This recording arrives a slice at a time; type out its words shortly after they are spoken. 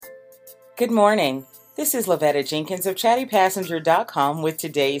Good morning. This is Lavetta Jenkins of ChattyPassenger.com with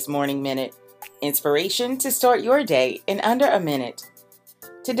today's Morning Minute. Inspiration to start your day in under a minute.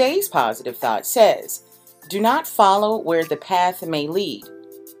 Today's positive thought says, do not follow where the path may lead.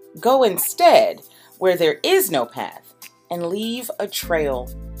 Go instead where there is no path and leave a trail.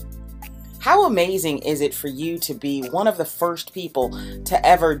 How amazing is it for you to be one of the first people to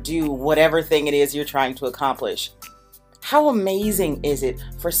ever do whatever thing it is you're trying to accomplish? How amazing is it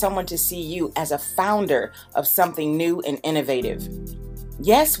for someone to see you as a founder of something new and innovative?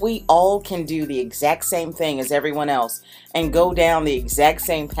 Yes, we all can do the exact same thing as everyone else and go down the exact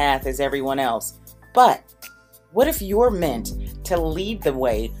same path as everyone else. But what if you're meant to lead the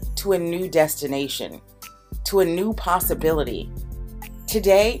way to a new destination, to a new possibility?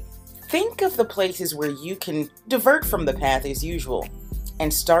 Today, think of the places where you can divert from the path as usual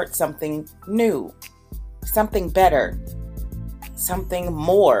and start something new, something better, something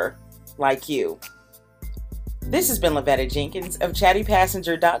more like you. This has been Lavetta Jenkins of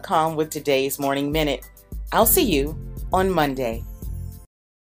ChattyPassenger.com with today's Morning Minute. I'll see you on Monday.